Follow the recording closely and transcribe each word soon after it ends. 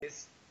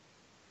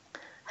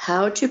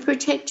How to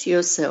protect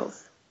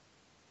yourself.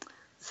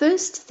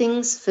 First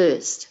things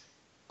first,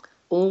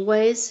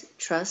 always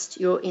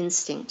trust your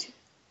instinct.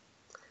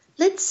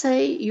 Let's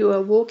say you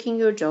are walking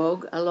your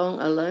dog along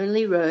a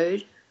lonely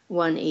road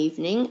one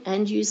evening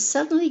and you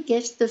suddenly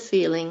get the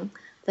feeling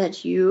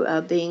that you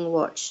are being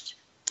watched.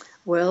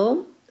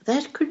 Well,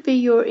 that could be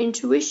your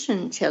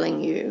intuition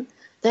telling you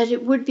that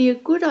it would be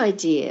a good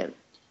idea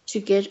to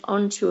get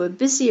onto a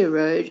busier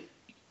road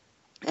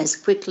as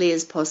quickly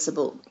as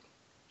possible.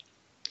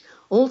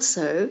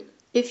 Also,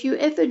 if you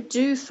ever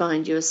do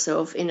find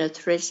yourself in a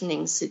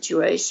threatening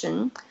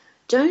situation,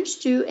 don't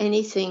do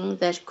anything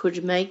that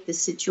could make the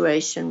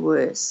situation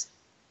worse.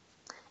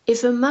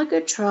 If a mugger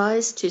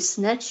tries to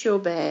snatch your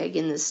bag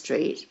in the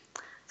street,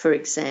 for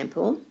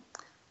example,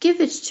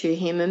 give it to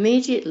him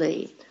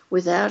immediately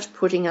without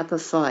putting up a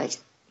fight.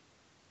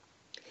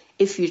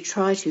 If you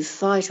try to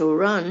fight or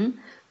run,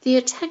 the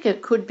attacker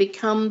could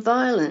become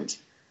violent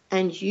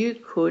and you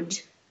could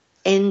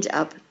end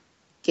up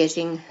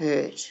getting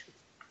hurt.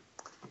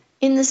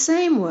 In the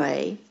same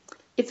way,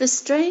 if a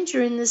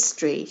stranger in the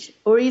street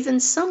or even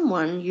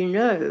someone you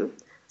know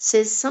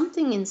says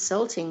something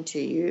insulting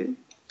to you,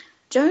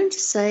 don't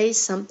say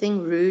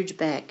something rude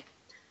back.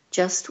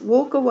 Just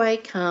walk away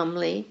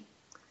calmly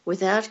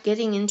without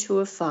getting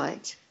into a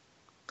fight.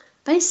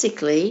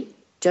 Basically,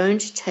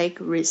 don't take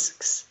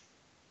risks.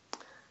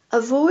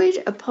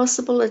 Avoid a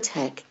possible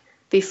attack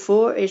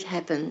before it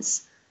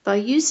happens by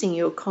using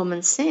your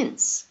common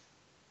sense.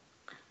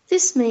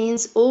 This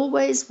means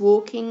always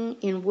walking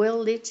in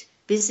well-lit,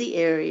 busy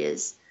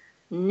areas,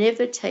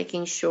 never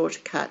taking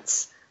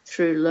shortcuts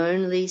through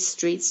lonely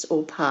streets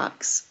or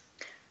parks,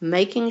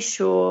 making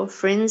sure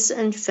friends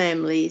and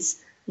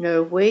families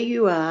know where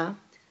you are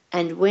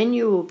and when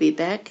you will be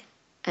back,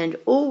 and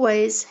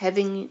always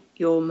having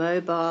your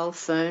mobile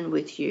phone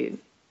with you.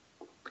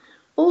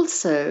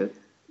 Also,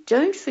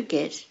 don't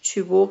forget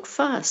to walk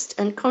fast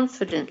and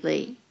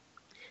confidently,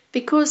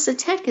 because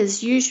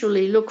attackers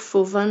usually look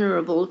for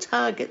vulnerable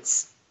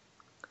targets.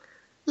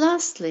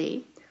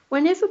 Lastly,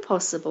 whenever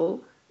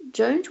possible,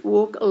 don't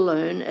walk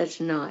alone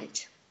at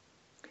night.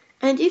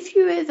 And if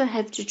you ever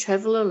have to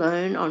travel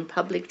alone on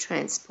public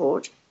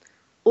transport,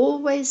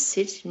 always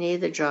sit near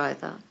the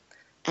driver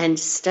and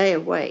stay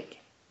awake.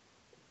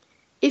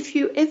 If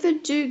you ever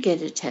do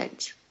get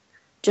attacked,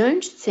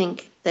 don't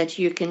think that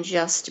you can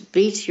just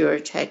beat your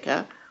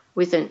attacker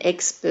with an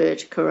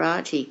expert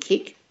karate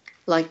kick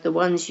like the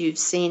ones you've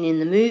seen in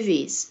the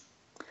movies.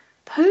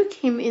 Poke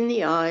him in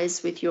the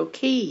eyes with your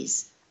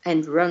keys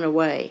and run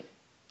away.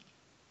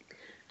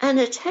 An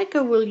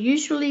attacker will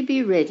usually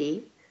be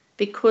ready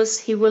because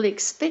he will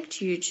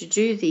expect you to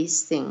do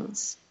these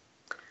things.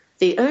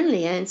 The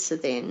only answer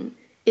then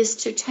is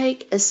to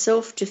take a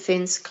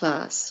self-defense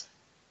class.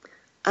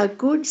 A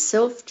good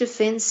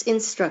self-defense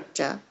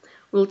instructor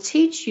will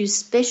teach you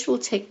special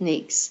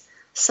techniques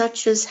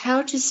such as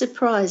how to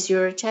surprise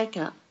your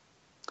attacker.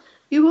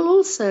 You will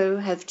also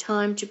have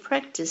time to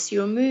practice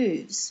your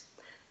moves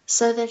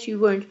so that you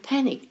won't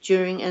panic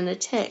during an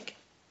attack.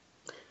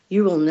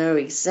 You will know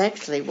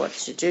exactly what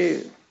to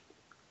do.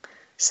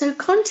 So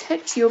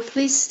contact your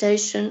police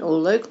station or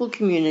local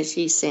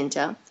community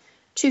centre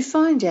to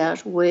find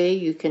out where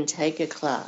you can take a class.